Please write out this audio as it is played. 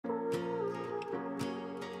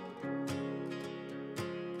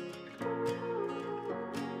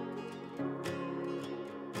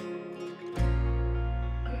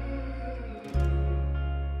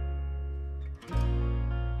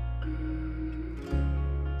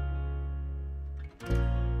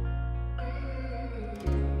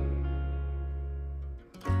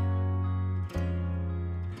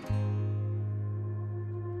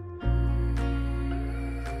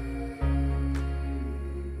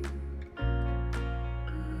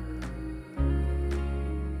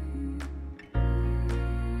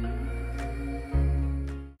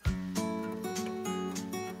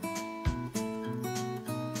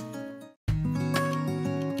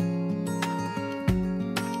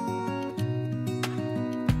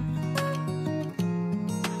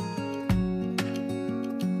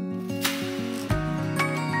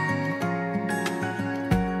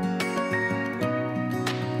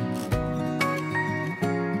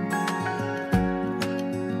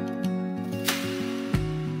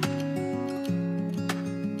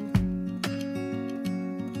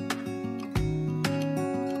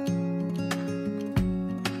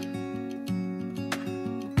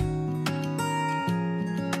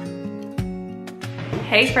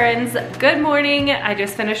Hey friends, good morning. I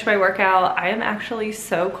just finished my workout. I am actually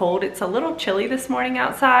so cold. It's a little chilly this morning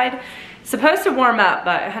outside. Supposed to warm up,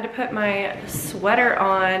 but I had to put my sweater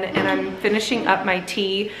on and I'm finishing up my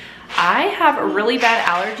tea. I have really bad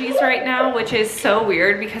allergies right now, which is so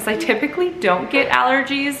weird because I typically don't get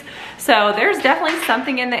allergies. So there's definitely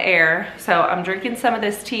something in the air. So I'm drinking some of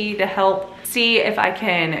this tea to help see if I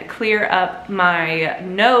can clear up my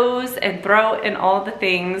nose and throat and all the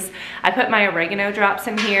things. I put my oregano drops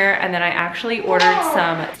in here, and then I actually ordered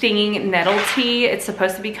some stinging nettle tea. It's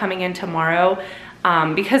supposed to be coming in tomorrow.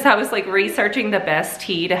 Because I was like researching the best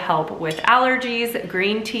tea to help with allergies.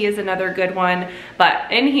 Green tea is another good one,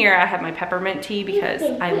 but in here I have my peppermint tea because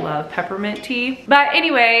I love peppermint tea. But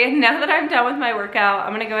anyway, now that I'm done with my workout,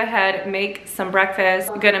 I'm gonna go ahead and make some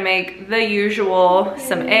breakfast. I'm gonna make the usual,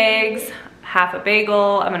 some eggs, half a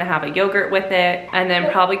bagel. I'm gonna have a yogurt with it, and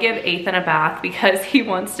then probably give Athan a bath because he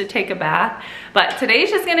wants to take a bath. But today's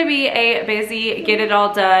just gonna be a busy get it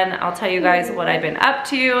all done. I'll tell you guys what I've been up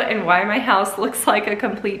to and why my house looks like a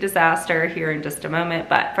complete disaster here in just a moment.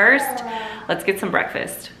 But first, let's get some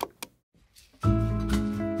breakfast.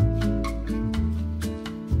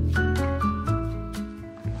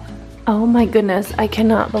 Oh my goodness, I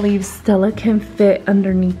cannot believe Stella can fit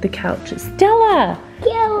underneath the couch. Stella!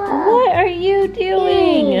 What are you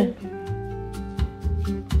doing?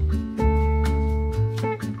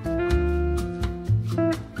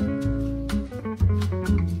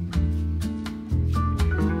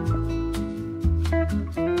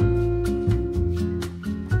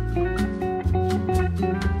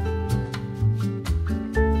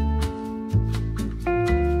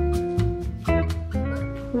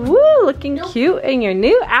 Woo, looking cute in your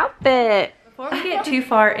new outfit. Before we get too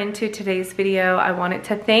far into today's video, I wanted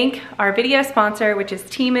to thank our video sponsor, which is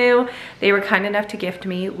Temu. They were kind enough to gift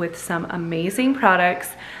me with some amazing products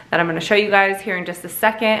that I'm gonna show you guys here in just a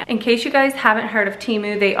second. In case you guys haven't heard of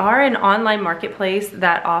Temu, they are an online marketplace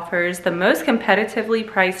that offers the most competitively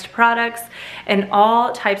priced products in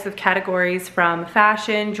all types of categories, from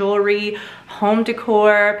fashion, jewelry, home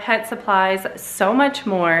decor, pet supplies, so much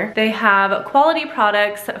more. They have quality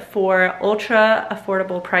products for ultra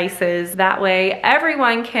affordable prices. That way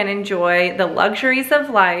everyone can enjoy the luxuries of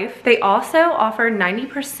life. They also offer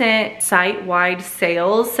 90% site-wide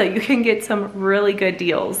sales, so you can get some really good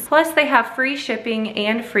deals. Plus they have free shipping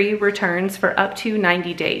and free returns for up to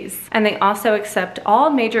 90 days. And they also accept all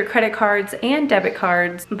major credit cards and debit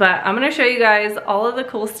cards. But I'm gonna show you guys all of the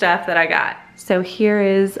cool stuff that I got. So here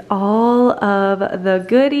is all of the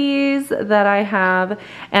goodies that I have,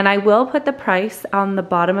 and I will put the price on the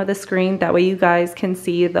bottom of the screen. That way you guys can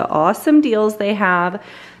see the awesome deals they have.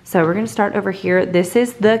 So we're gonna start over here. This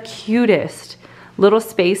is the cutest little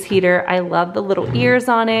space heater. I love the little ears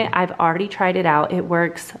on it. I've already tried it out. It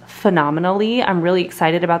works phenomenally. I'm really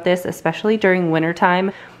excited about this, especially during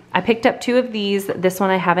wintertime. I picked up 2 of these. This one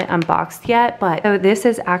I haven't unboxed yet, but this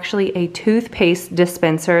is actually a toothpaste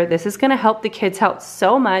dispenser. This is gonna help the kids out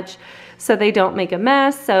so much so they don't make a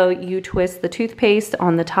mess. So you twist the toothpaste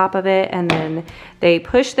on the top of it, and then they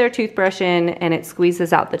push their toothbrush in and it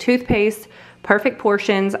squeezes out the toothpaste. Perfect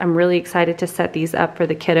portions. I'm really excited to set these up for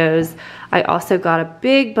the kiddos. I also got a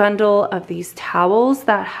big bundle of these towels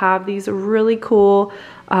that have these really cool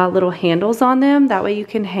little handles on them. That way you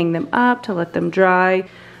can hang them up to let them dry.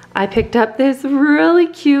 I picked up this really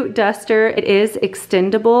cute duster. It is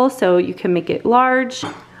extendable, so you can make it large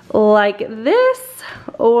like this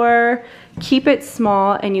or keep it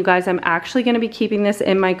small. And you guys, I'm actually gonna be keeping this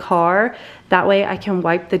in my car. That way I can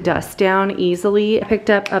wipe the dust down easily. I picked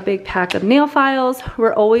up a big pack of nail files.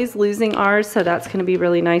 We're always losing ours, so that's gonna be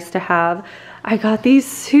really nice to have. I got these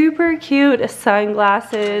super cute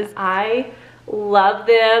sunglasses. I love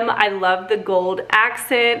them. I love the gold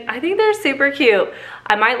accent. I think they're super cute.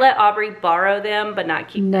 I might let Aubrey borrow them, but not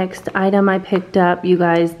keep. Next item I picked up, you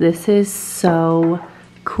guys, this is so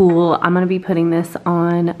cool. I'm gonna be putting this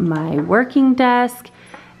on my working desk.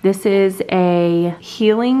 This is a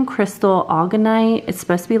healing crystal algonite. It's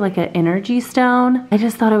supposed to be like an energy stone. I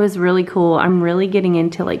just thought it was really cool. I'm really getting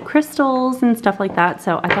into like crystals and stuff like that,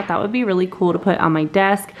 so I thought that would be really cool to put on my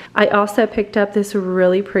desk. I also picked up this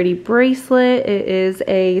really pretty bracelet. It is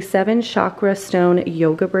a 7 chakra stone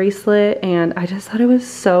yoga bracelet, and I just thought it was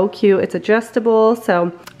so cute. It's adjustable,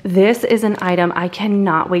 so this is an item I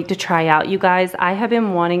cannot wait to try out. You guys, I have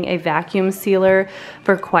been wanting a vacuum sealer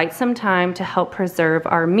for quite some time to help preserve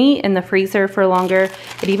our meat in the freezer for longer.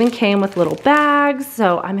 It even came with little bags,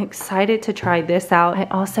 so I'm excited to try this out. I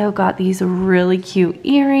also got these really cute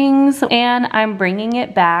earrings, and I'm bringing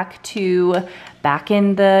it back to back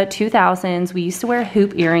in the 2000s. We used to wear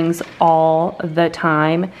hoop earrings all the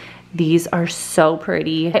time. These are so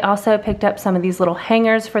pretty. I also picked up some of these little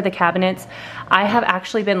hangers for the cabinets. I have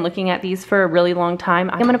actually been looking at these for a really long time.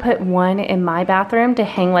 I'm gonna put one in my bathroom to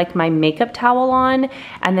hang like my makeup towel on,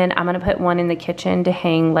 and then I'm gonna put one in the kitchen to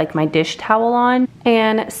hang like my dish towel on.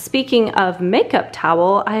 And speaking of makeup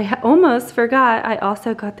towel, I almost forgot, I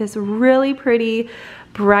also got this really pretty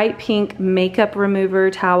bright pink makeup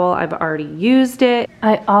remover towel. I've already used it.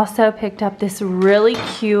 I also picked up this really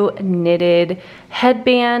cute knitted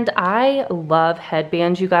headband. I love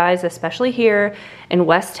headbands, you guys, especially here in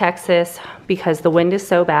West Texas because the wind is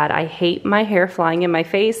so bad. I hate my hair flying in my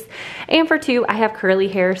face. And for two, I have curly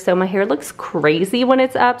hair, so my hair looks crazy when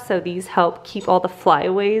it's up, so these help keep all the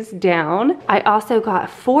flyaways down. I also got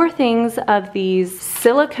 4 things of these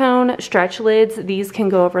silicone stretch lids. These can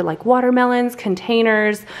go over like watermelons,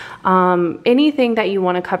 containers, anything that you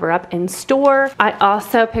want to cover up and store. I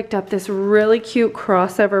also picked up this really cute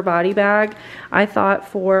crossover body bag. I thought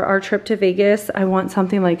for our trip to Vegas, I want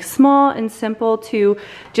something like small and simple to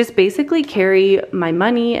just basically carry my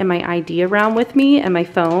money and my ID around with me and my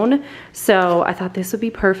phone. So I thought this would be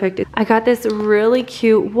perfect. I got this really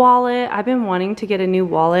cute wallet. I've been wanting to get a new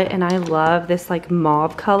wallet and I love this like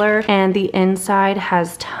mauve color, and the inside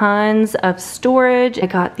has tons of storage. I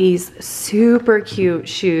got these super cute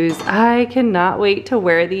shoes. I cannot wait to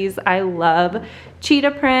wear these. I love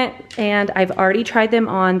cheetah print and I've already tried them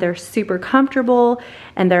on. They're super comfortable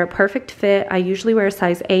and they're a perfect fit. I usually wear a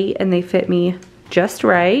size 8 and they fit me just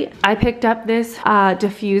right. I picked up this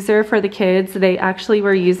diffuser for the kids. They actually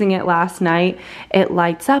were using it last night. It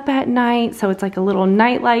lights up at night, so it's like a little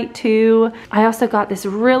night light too. I also got this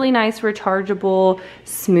really nice rechargeable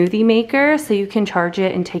smoothie maker, so you can charge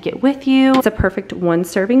it and take it with you. It's a perfect 1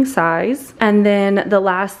 serving size. And then the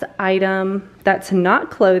last item that's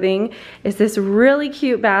not clothing is this really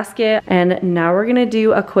cute basket, and now we're gonna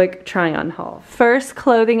do a quick try on haul. First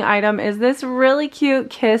clothing item is this really cute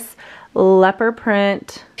Kiss leopard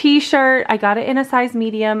print t-shirt. I got it in a size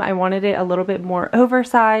medium. I wanted it a little bit more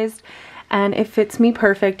oversized and it fits me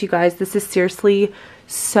perfect, you guys. This is seriously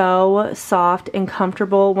so soft and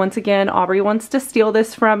comfortable. Once again, Aubrey wants to steal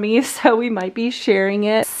this from me, so we might be sharing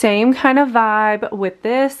it. Same kind of vibe with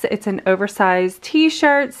this. It's an oversized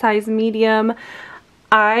t-shirt, size medium.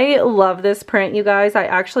 I love this print, you guys. I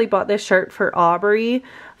actually bought this shirt for Aubrey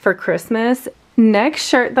for Christmas. Next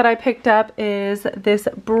shirt that I picked up is this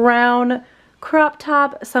brown crop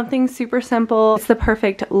top, something super simple. It's the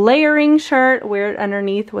perfect layering shirt. Wear it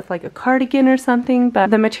underneath with like a cardigan or something, but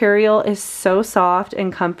the material is so soft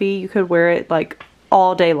and comfy. You could wear it like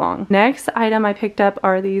all day long. Next item I picked up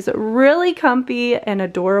are these really comfy and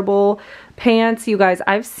adorable pants. You guys,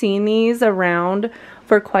 I've seen these around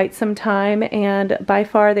for quite some time and by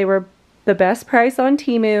far they were the best price on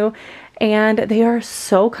Temu, and they are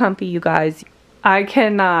so comfy, you guys. I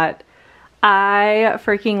cannot. I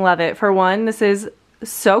freaking love it. For one, this is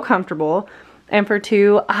so comfortable. And for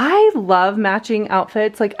two, I love matching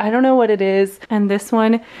outfits. Like, I don't know what it is. And this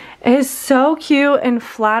one is so cute and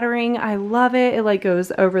flattering. I love it. It like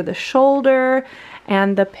goes over the shoulder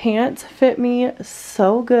and the pants fit me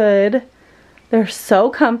so good. They're so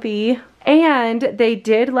comfy. And they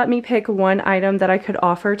did let me pick one item that I could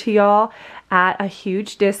offer to y'all at a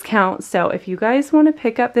huge discount. So if you guys want to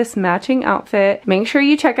pick up this matching outfit, make sure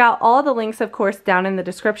you check out all the links, of course, down in the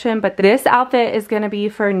description. But this outfit is going to be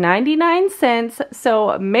for 99 cents.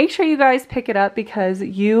 So make sure you guys pick it up because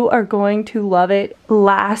you are going to love it.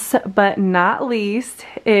 Last but not least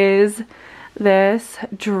is this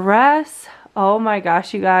dress. Oh my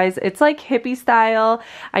gosh, you guys, it's like hippie style.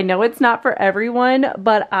 I know it's not for everyone,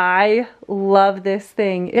 but I love this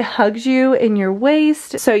thing. It hugs you in your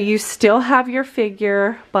waist, so you still have your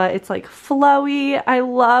figure, but it's like flowy. I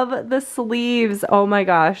love the sleeves. Oh my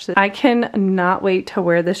gosh, I cannot wait to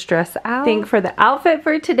wear this dress out. I think for the outfit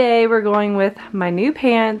for today, we're going with my new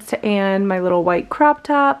pants and my little white crop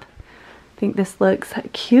top. I think this looks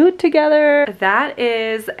cute together. That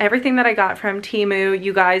is everything that I got from Temu.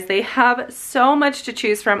 You guys, they have so much to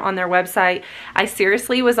choose from on their website. I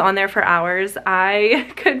seriously was on there for hours.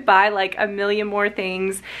 I could buy like a million more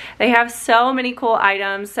things. They have so many cool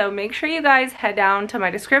items, so make sure you guys head down to my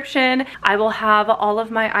description. I will have all of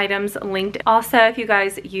my items linked. Also, if you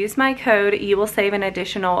guys use my code, you will save an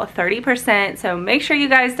additional 30%, so make sure you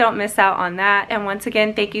guys don't miss out on that. And once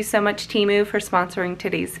again, thank you so much, Temu, for sponsoring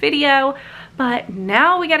today's video. But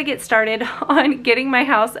now we got to get started on getting my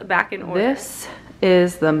house back in order. This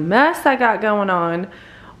is the mess I got going on.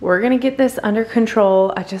 We're going to get this under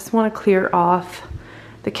control. I just want to clear off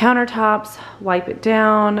the countertops, wipe it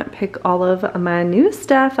down, pick all of my new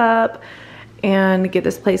stuff up, and get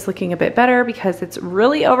this place looking a bit better because it's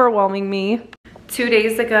really overwhelming me. 2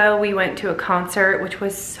 days ago, we went to a concert, which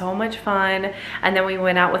was so much fun. And then we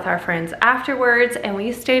went out with our friends afterwards, and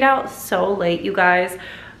we stayed out so late, you guys.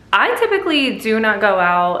 I typically do not go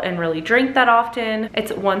out and really drink that often.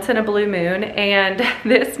 It's once in a blue moon, and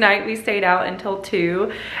this night we stayed out until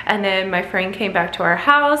 2, and then my friend came back to our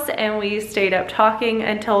house and we stayed up talking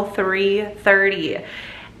until 3:30.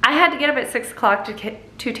 I had to get up at 6 o'clock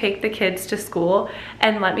to take the kids to school,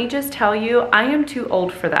 and let me just tell you, I am too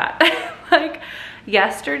old for that. Like,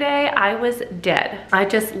 yesterday I was dead. I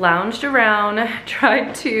just lounged around,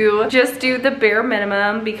 tried to just do the bare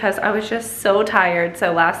minimum because I was just so tired.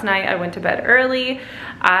 So last night I went to bed early.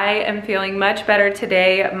 I am feeling much better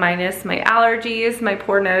today, minus my allergies. My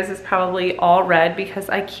poor nose is probably all red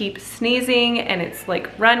because I keep sneezing and it's like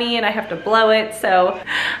runny and I have to blow it. So,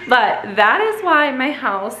 but that is why my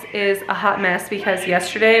house is a hot mess, because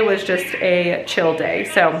yesterday was just a chill day.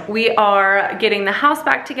 So we are getting the house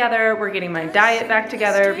back together. We're getting my diet back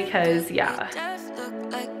together because, yeah.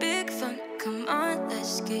 Come on,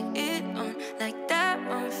 let's get it on. Like that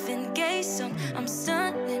Marvin Gaye song. I'm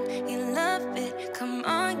stunning, you love it. Come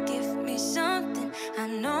on, give me something. I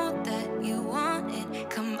know that you want it.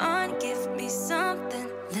 Come on, give me something.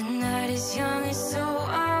 The night is young and so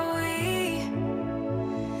are we.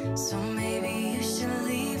 So maybe you should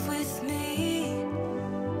leave with me.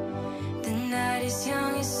 The night is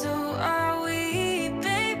young and so are we,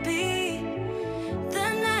 baby. The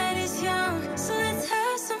night is young, so let's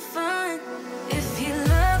have some fun. If you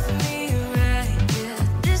love me right, yeah,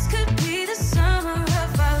 this could be the summer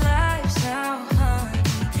of our lives now, honey.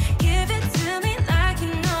 Give it to me like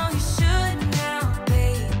you know you should now,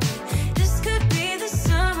 baby. This could be the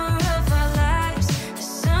summer of our lives, the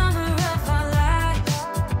summer of our lives.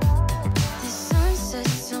 The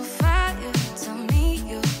sunset's on fire, tell me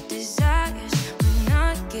your desires. We're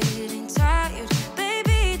not getting tired,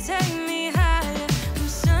 baby, take me higher. I'm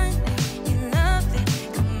Sunday, you love it,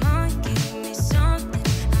 come on, give me something.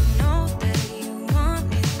 I know that you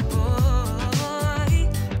want it, boy.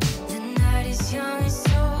 The night is young and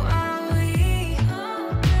so are we.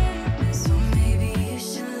 So maybe you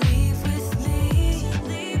should leave with me.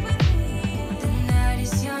 The night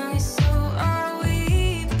is young and so are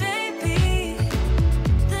we, baby.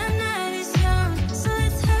 The night is young, so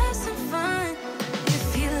let's have some fun.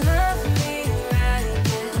 If you love me right,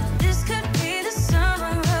 yeah, this could be the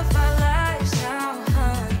summer of our lives now,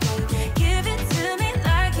 honey. Give it to me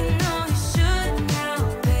like you know you should now,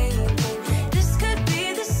 baby. This could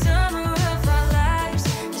be the summer of our lives,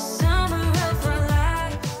 the summer of our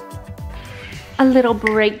lives. A little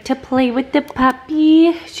break to play with the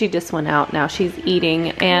puppy. She just went out, now she's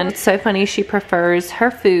eating, and it's so funny, she prefers her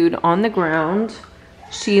food on the ground.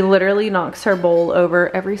 She literally knocks her bowl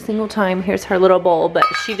over every single time. Here's her little bowl, but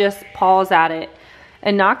she just paws at it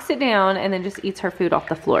and knocks it down and then just eats her food off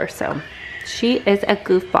the floor. So she is a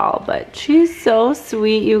goofball, but she's so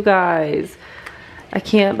sweet, you guys. I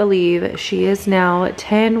can't believe she is now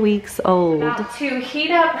 10 weeks old. Now, to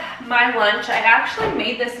heat up my lunch, I actually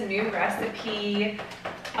made this new recipe,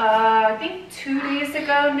 I think 2 days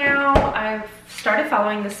ago now. I've started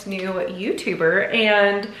following this new YouTuber,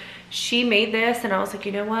 and she made this, and I was like,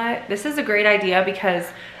 you know what? This is a great idea because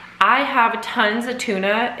I have tons of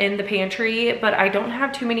tuna in the pantry, but I don't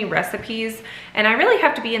have too many recipes, and I really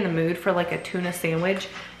have to be in the mood for like a tuna sandwich.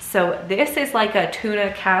 So this is like a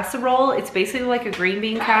tuna casserole. It's basically like a green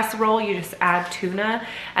bean casserole. You just add tuna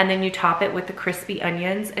and then you top it with the crispy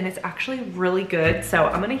onions, and it's actually really good. So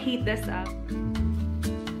I'm gonna heat this up.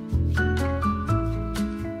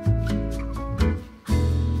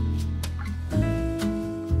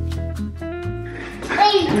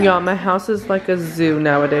 Yeah, my house is like a zoo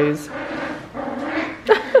nowadays.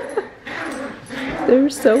 They're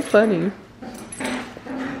so funny.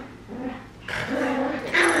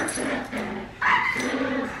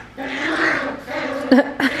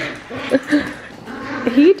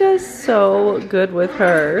 He does so good with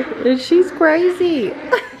her, and she's crazy.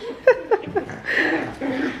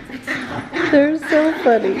 They're so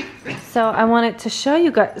funny. So I wanted to show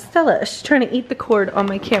you guys, Stella, she's trying to eat the cord on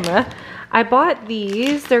my camera. I bought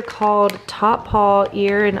these. They're called Top Paw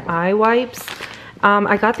Ear and Eye Wipes.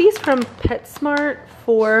 I got these from PetSmart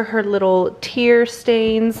for her little tear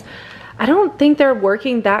stains. I don't think they're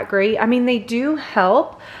working that great. I mean, they do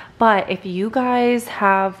help, but if you guys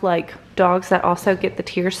have like dogs that also get the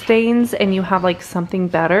tear stains and you have like something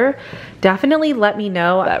better, definitely let me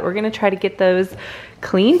know. But we're gonna try to get those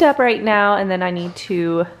cleaned up right now, and then I need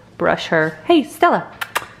to brush her. Hey, Stella.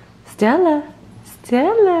 Stella.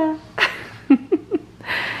 Stella.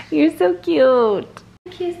 You're so cute.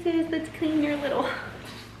 Kisses. Let's clean your little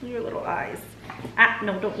eyes. Ah,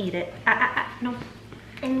 no, don't eat it. Ah, ah, ah. No.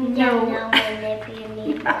 And you don't know when if you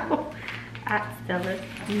need one. Stella.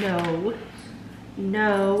 No.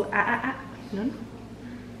 No. No.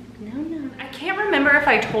 No, no. I can't remember if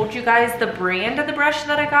I told you guys the brand of the brush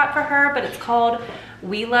that I got for her, but it's called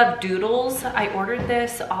We Love Doodles. I ordered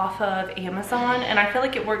this off of Amazon and I feel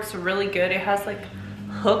like it works really good. It has like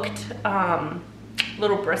hooked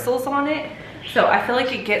little bristles on it. So I feel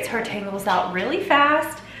like it gets her tangles out really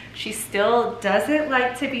fast. She still doesn't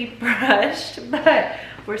like to be brushed, but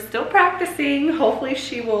we're still practicing. Hopefully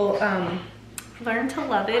she will learn to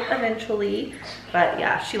love it eventually. But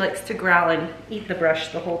yeah, she likes to growl and eat the brush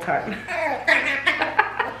the whole time.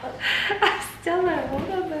 Stella, hold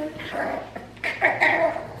on, bud.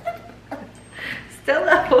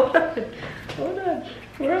 Stella, hold on. Hold on.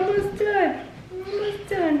 We're almost done. We're almost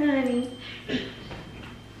done, honey.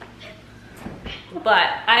 But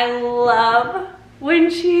I love when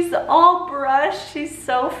she's all brushed. She's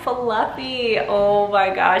so fluffy. Oh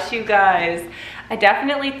my gosh, you guys. I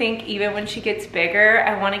definitely think even when she gets bigger,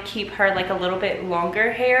 I want to keep her like a little bit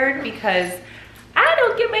longer haired because I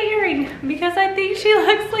don't get my earring because I think she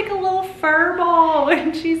looks like a little fur ball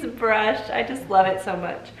when she's brushed. I just love it so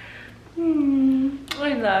much.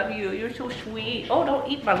 I love you. You're so sweet. Oh,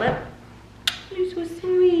 don't eat my lip. You're so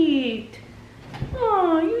sweet.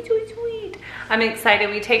 Oh, you're so sweet. I'm excited.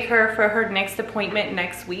 We take her for her next appointment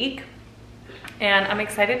next week. And I'm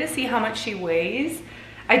excited to see how much she weighs.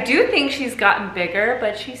 I do think she's gotten bigger,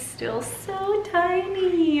 but she's still so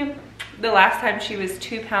tiny. The last time she was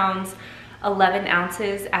 2 pounds, 11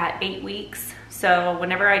 ounces at 8 weeks. So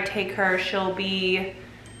whenever I take her, she'll be,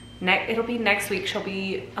 it'll be next week. She'll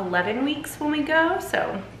be 11 weeks when we go.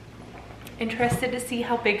 So interested to see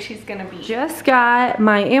how big she's gonna be. Just got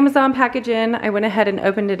my Amazon package in. I went ahead and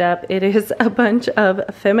opened it up. It is a bunch of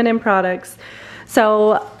feminine products.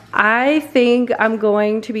 So I think I'm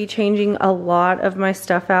going to be changing a lot of my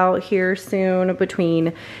stuff out here soon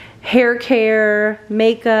between hair care,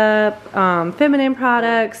 makeup, feminine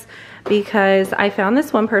products, because I found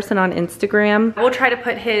this one person on Instagram. I will try to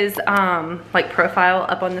put his like profile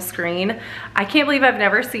up on the screen. I can't believe I've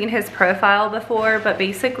never seen his profile before, but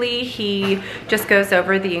basically he just goes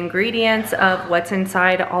over the ingredients of what's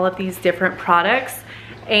inside all of these different products.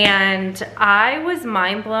 And I was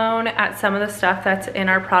mind blown at some of the stuff that's in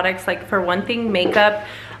our products. Like for one thing, makeup.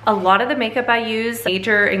 A lot of the makeup I use,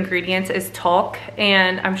 major ingredients is talc,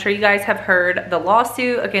 and I'm sure you guys have heard the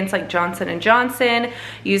lawsuit against like Johnson & Johnson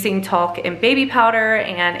using talc in baby powder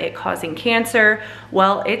and it causing cancer.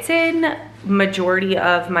 Well, it's in majority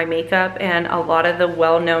of my makeup and a lot of the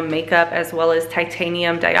well-known makeup, as well as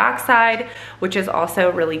titanium dioxide, which is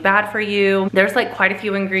also really bad for you. There's like quite a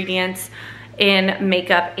few ingredients in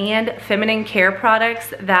makeup and feminine care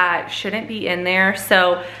products that shouldn't be in there.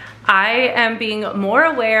 So I am being more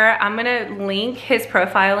aware. I'm gonna link his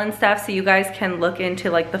profile and stuff so you guys can look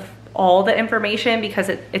into like all the information, because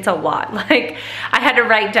it's a lot. Like I had to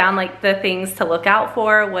write down like the things to look out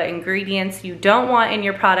for, what ingredients you don't want in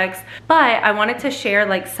your products. But I wanted to share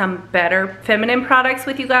like some better feminine products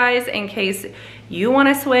with you guys in case you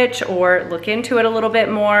want to switch or look into it a little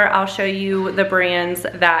bit more. I'll show you the brands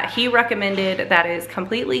that he recommended that is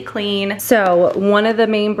completely clean. So one of the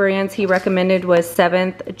main brands he recommended was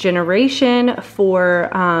 7th Generation for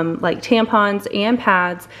like tampons and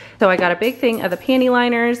pads. So I got a big thing of the panty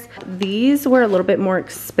liners. These were a little bit more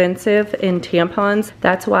expensive in tampons.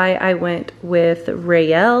 That's why I went with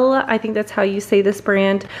Rael. I think that's how you say this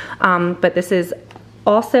brand. But this is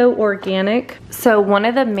also organic. So one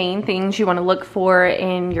of the main things you want to look for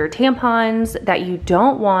in your tampons that you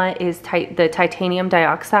don't want is the titanium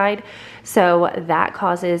dioxide. So that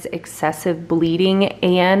causes excessive bleeding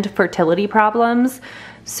and fertility problems.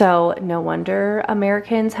 So no wonder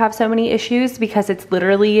Americans have so many issues, because it's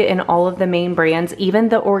literally in all of the main brands. Even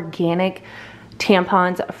the organic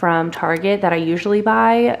tampons from Target that I usually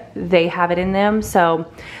buy, they have it in them.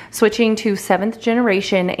 So switching to 7th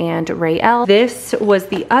Generation and Rael. This was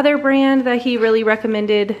the other brand that he really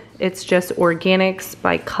recommended. It's just Organics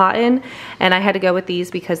by Cotton. And I had to go with these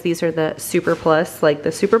because these are the Super Plus, like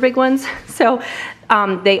the super big ones. So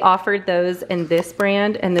they offered those in this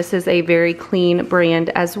brand, and this is a very clean brand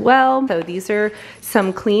as well. So these are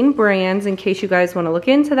some clean brands in case you guys want to look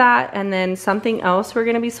into that. And then something else we're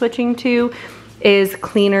going to be switching to is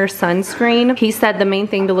cleaner sunscreen. He said the main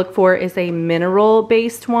thing to look for is a mineral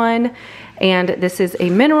based one, and this is a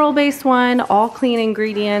mineral based one, all clean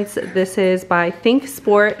ingredients. This is by Think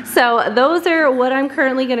Sport. So those are what I'm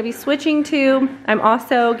currently gonna be switching to. I'm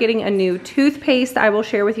also getting a new toothpaste I will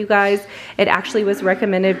share with you guys. It actually was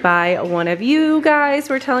recommended by one of you guys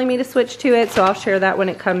were telling me to switch to it, so I'll share that when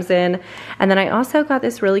it comes in. And then I also got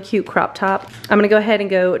this really cute crop top. I'm gonna go ahead and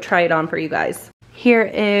go try it on for you guys. Here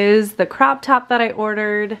is the crop top that I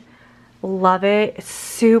ordered. Love it. It's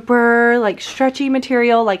super like stretchy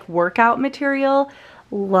material, like workout material.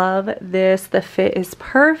 Love this. The fit is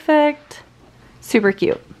perfect. Super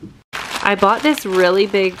cute. I bought this really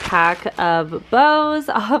big pack of bows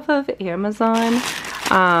off of Amazon.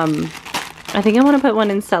 I think I want to put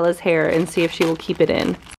one in Stella's hair and see if she will keep it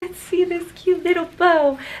in. Let's see this cute little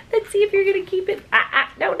bow. Let's see if you're gonna keep it.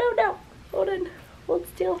 No, no, no. Hold on. Hold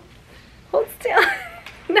still. Hold still.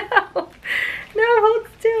 No. No, hold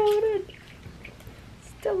still. Hold on.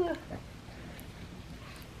 Stella.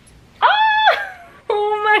 Ah!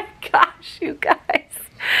 Oh my gosh, you guys.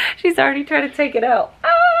 She's already trying to take it out.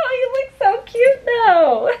 Oh, you look so cute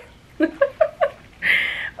though.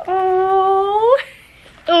 Oh.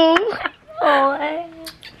 Oh. Oh.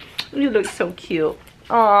 You look so cute.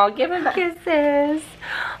 Oh, give him kisses.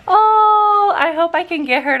 Oh, I hope I can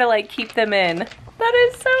get her to like keep them in. That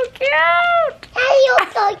is so cute. You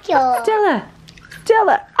so cute. Stella.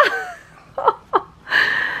 Stella.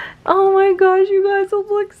 Oh my gosh, you guys will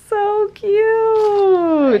look so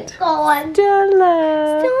cute. Go on.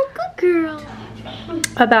 Stella. Still a good girl.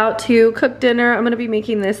 About to cook dinner. I'm gonna be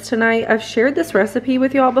making this tonight. I've shared this recipe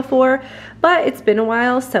with y'all before, but it's been a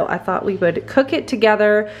while, so I thought we would cook it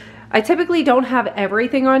together. I typically don't have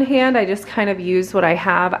everything on hand. I just kind of use what I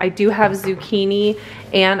have. I do have zucchini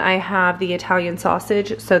and I have the Italian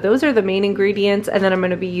sausage. So those are the main ingredients. And then I'm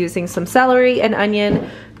gonna be using some celery and onion,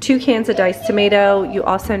 2 cans of diced tomato. You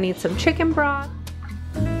also need some chicken broth.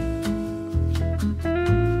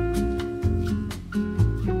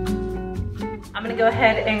 I'm gonna go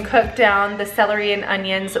ahead and cook down the celery and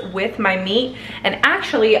onions with my meat. And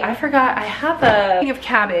actually, I forgot, I have a thing of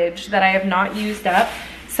cabbage that I have not used up.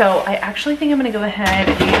 So I actually think I'm gonna go ahead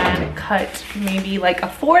and cut maybe like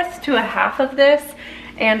 1/4 to 1/2 of this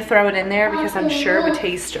and throw it in there because I'm sure it would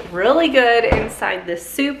taste really good inside this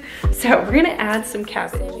soup. So we're gonna add some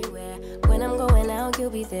cabbage. When I'm going out, you'll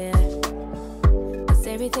be there. 'Cause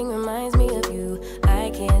everything reminds me of you. I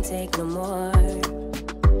can't take no more.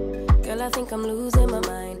 Girl, I think I'm losing my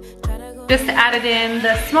mind. Just added in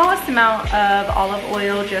the smallest amount of olive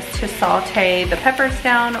oil just to saute the peppers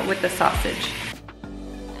down with the sausage.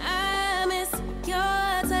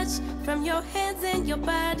 From your hands and your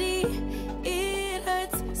body, it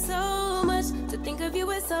hurts so much to think of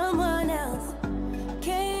you as someone else.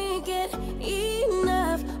 Can't get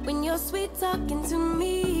enough when you're sweet talking to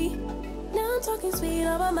me. Now I'm talking sweet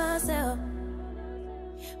all by myself.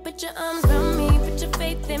 Put your arms around me, put your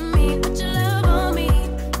faith in me, put your love on me.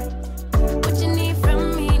 What you need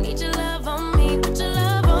from me, need your love on me, put your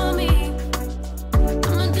love on me.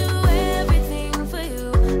 I'ma do everything for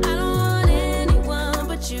you. I don't want anyone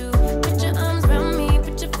but you.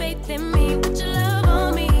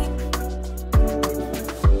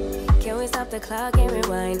 The clock and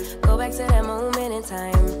rewind. Go back to that moment in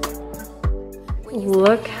time.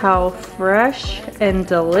 Look how fresh and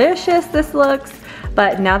delicious this looks.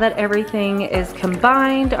 But now that everything is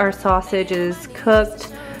combined, our sausage is cooked,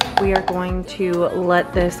 we are going to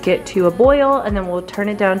let this get to a boil and then we'll turn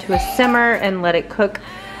it down to a simmer and let it cook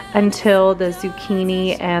until the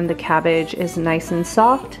zucchini and the cabbage is nice and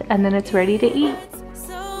soft, and then it's ready to eat.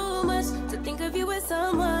 So much to think of you as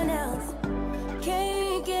someone else.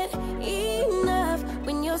 Can't get enough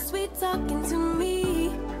when you're sweet talking to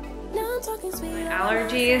me. Now I'm talking sweet.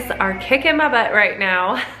 Allergies are kicking my butt right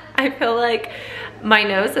now. I feel like my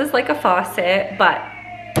nose is like a faucet, but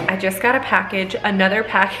I just got a package, another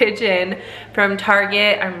package in from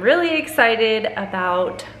Target. I'm really excited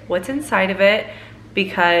about what's inside of it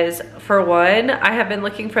because, for one, I have been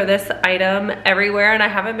looking for this item everywhere and I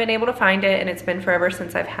haven't been able to find it, and it's been forever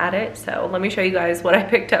since I've had it. So let me show you guys what I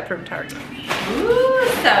picked up from Target. Ooh,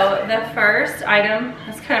 so the first item,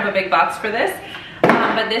 that's kind of a big box for this,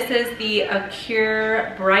 but this is the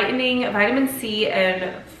Acure Brightening Vitamin C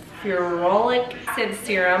and Ferulic Acid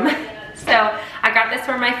Serum. So I got this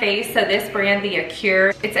for my face. So this brand, the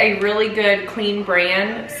Acure, it's a really good clean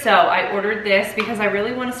brand. So I ordered this because I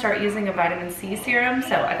really want to start using a vitamin C serum.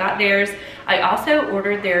 So I got theirs. I also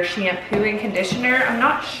ordered their shampoo and conditioner. I'm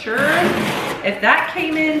not sure if that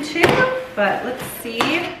came in too, but let's see.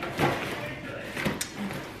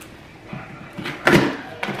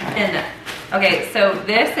 And Okay, so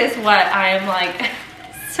this is what I am like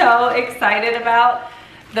so excited about.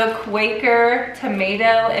 The Quaker tomato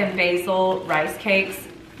and basil rice cakes.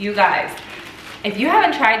 You guys, if you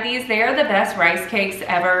haven't tried these, they are the best rice cakes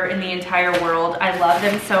ever in the entire world. I love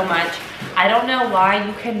them so much. I don't know why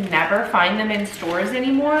you can never find them in stores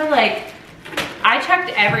anymore. Like, I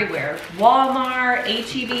checked everywhere. Walmart,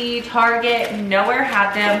 H-E-B, Target, nowhere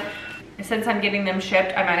had them. Since I'm getting them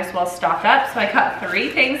shipped, I might as well stock up. So I got 3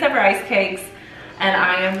 things of rice cakes, and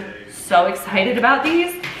I am so excited about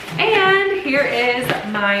these. And here is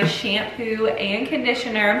my shampoo and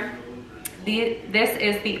conditioner. This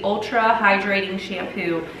is the Ultra Hydrating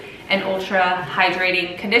Shampoo and Ultra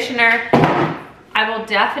Hydrating Conditioner. I will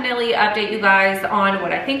definitely update you guys on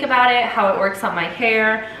what I think about it, how it works on my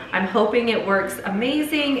hair. I'm hoping it works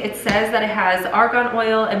amazing. It says that it has argan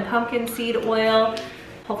oil and pumpkin seed oil.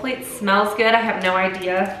 Hopefully it smells good. I have no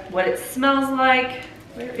idea what it smells like.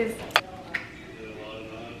 Where is...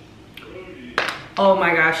 Oh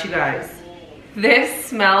my gosh, you guys. This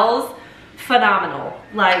smells phenomenal.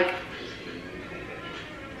 Like,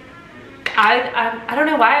 I don't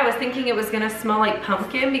know why I was thinking it was gonna smell like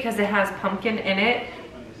pumpkin because it has pumpkin in it.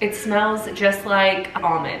 It smells just like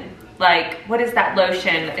almond. Like, what is that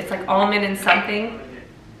lotion? It's like almond and something.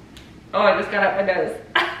 Oh, I just got up my nose.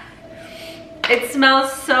 It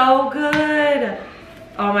smells so good.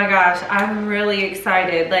 Oh my gosh, I'm really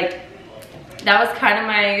excited. Like, that was kind of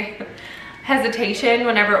my hesitation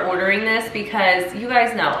whenever ordering this because you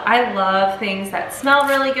guys know I love things that smell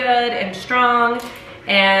really good and strong,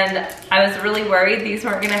 and I was really worried these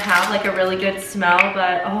weren't gonna have like a really good smell,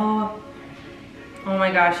 but oh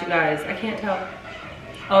my gosh, you guys, I can't tell.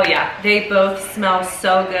 Oh yeah, they both smell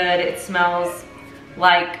so good. It smells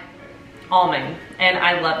like almond, and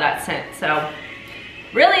I love that scent. So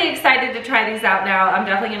really excited to try these out now. I'm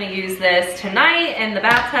definitely gonna use this tonight in the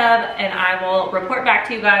bathtub, and I will report back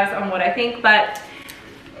to you guys on what I think. But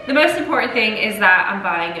the most important thing is that I'm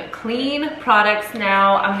buying clean products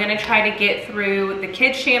now. I'm gonna try to get through the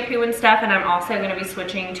kids shampoo and stuff, and I'm also gonna be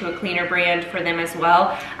switching to a cleaner brand for them as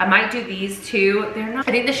well. I might do these too. They're not,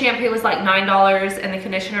 I think the shampoo was like $9 and the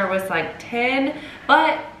conditioner was like 10,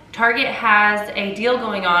 but Target has a deal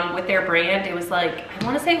going on with their brand. It was like, I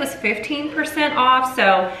wanna say it was 15% off.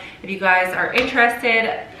 So if you guys are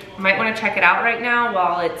interested, you might wanna check it out right now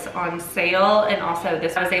while it's on sale. And also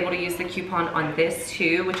this, I was able to use the coupon on this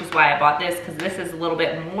too, which is why I bought this, because this is a little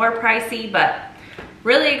bit more pricey, but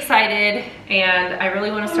really excited. And I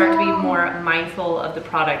really wanna start to be more mindful of the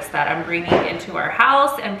products that I'm bringing into our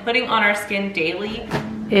house and putting on our skin daily.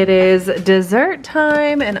 It is dessert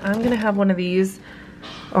time, and I'm gonna have one of these.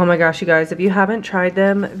 Oh my gosh, you guys, if you haven't tried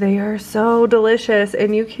them, they are so delicious,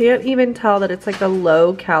 and you can't even tell that it's like a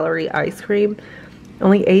low calorie ice cream.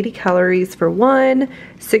 Only 80 calories for one,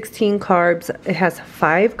 16 carbs. It has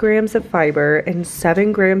 5 grams of fiber and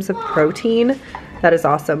 7 grams of protein. That is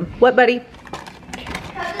awesome. What, buddy?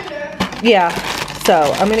 Yeah,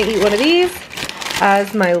 so I'm gonna eat one of these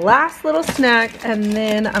as my last little snack, and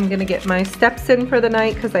then I'm gonna get my steps in for the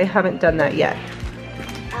night because I haven't done that yet.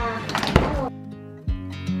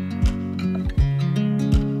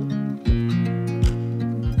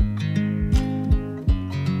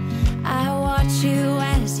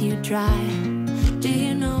 Do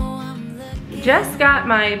you know I'm looking? Just got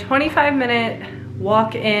my 25-minute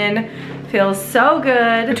walk in. Feels so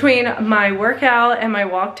good. Between my workout and my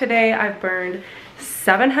walk today, I've burned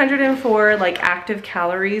 704 like active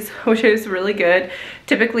calories, which is really good.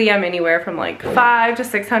 Typically I'm anywhere from like 500 to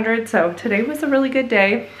 600, so today was a really good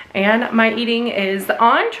day. And my eating is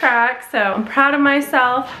on track, so I'm proud of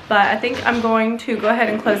myself. But I think I'm going to go ahead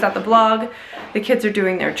and close out the vlog. The kids are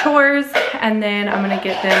doing their chores, and then I'm gonna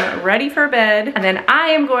get them ready for bed, and then I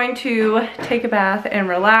am going to take a bath and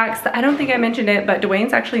relax. I don't think I mentioned it, but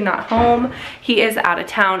Dwayne's actually not home. He is out of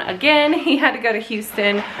town again. He had to go to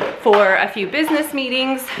Houston for a few business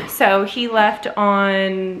meetings, so he left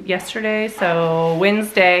on yesterday, so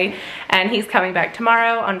Wednesday, and he's coming back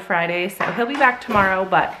tomorrow on Friday, so he'll be back tomorrow,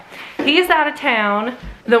 but he is out of town.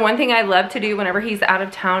 The one thing I love to do whenever he's out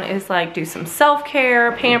of town is like do some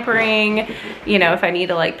self-care, pampering, you know, if I need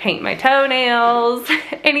to like paint my toenails,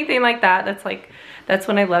 anything like that. That's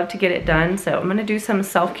when I love to get it done. So I'm gonna do some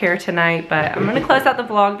self-care tonight, but I'm gonna close out the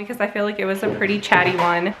vlog because I feel like it was a pretty chatty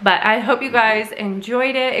one. But I hope you guys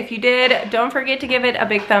enjoyed it. If you did, don't forget to give it a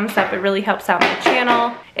big thumbs up. It really helps out my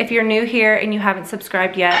channel. If you're new here and you haven't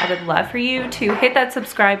subscribed yet, I would love for you to hit that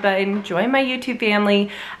subscribe button, join my YouTube family.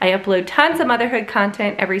 I upload tons of motherhood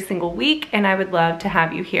content every single week, and I would love to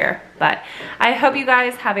have you here. But I hope you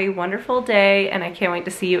guys have a wonderful day, and I can't wait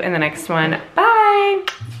to see you in the next one. Bye!